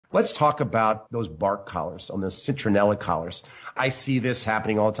Let's talk about those bark collars, on the citronella collars. I see this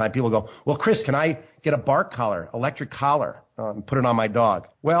happening all the time. People go, well, Chris, can I get a bark collar, electric collar, and put it on my dog?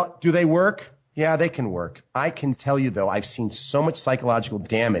 Well, do they work? Yeah, they can work. I can tell you, though, I've seen so much psychological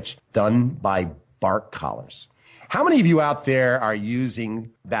damage done by bark collars. How many of you out there are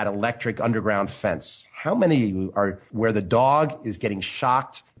using that electric underground fence? How many of you are where the dog is getting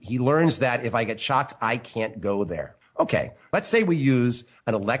shocked? He learns that if I get shocked, I can't go there. Okay, let's say we use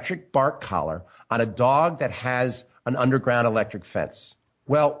an electric bark collar on a dog that has an underground electric fence.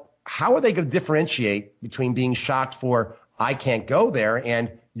 Well, how are they going to differentiate between being shocked for I can't go there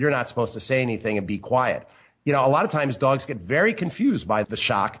and you're not supposed to say anything and be quiet? You know, a lot of times dogs get very confused by the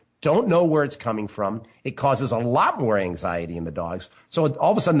shock, don't know where it's coming from. It causes a lot more anxiety in the dogs. So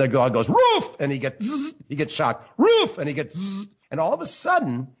all of a sudden the dog goes, roof, and he gets shocked, roof, and he gets, and all of a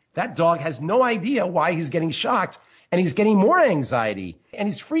sudden that dog has no idea why he's getting shocked. And he's getting more anxiety, and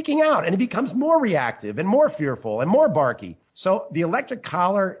he's freaking out, and he becomes more reactive and more fearful and more barky. So the electric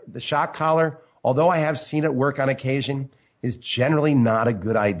collar, the shock collar, although I have seen it work on occasion, is generally not a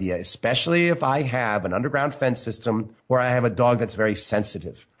good idea, especially if I have an underground fence system or I have a dog that's very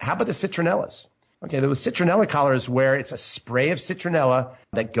sensitive. How about the citronellas? Okay, the citronella collar is where it's a spray of citronella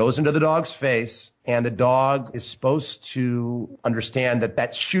that goes into the dog's face, and the dog is supposed to understand that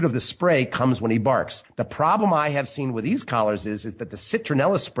that shoot of the spray comes when he barks. The problem I have seen with these collars is that the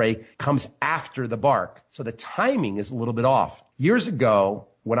citronella spray comes after the bark, so the timing is a little bit off. Years ago,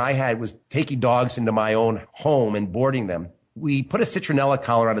 when I was taking dogs into my own home and boarding them, we put a citronella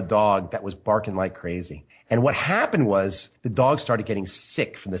collar on a dog that was barking like crazy. And what happened was the dog started getting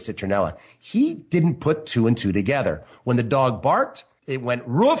sick from the citronella. He didn't put two and two together. When the dog barked, it went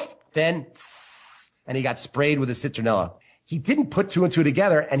roof, then and he got sprayed with the citronella. He didn't put two and two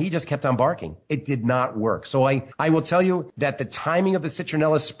together, and he just kept on barking. It did not work. So I will tell you that the timing of the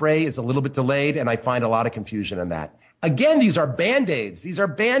citronella spray is a little bit delayed, and I find a lot of confusion in that. Again, these are Band-Aids. These are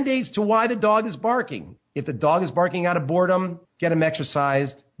Band-Aids to why the dog is barking. If the dog is barking out of boredom, get him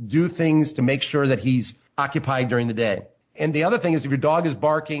exercised, do things to make sure that he's occupied during the day. And the other thing is if your dog is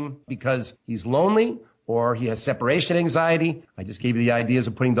barking because he's lonely or he has separation anxiety, I just gave you the ideas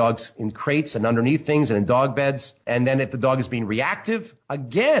of putting dogs in crates and underneath things and in dog beds. And then if the dog is being reactive,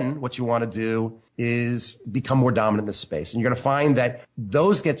 again, what you want to do is become more dominant in the space. And you're going to find that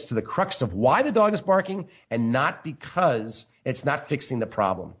those gets to the crux of why the dog is barking and not because it's not fixing the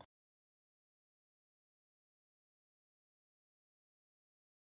problem.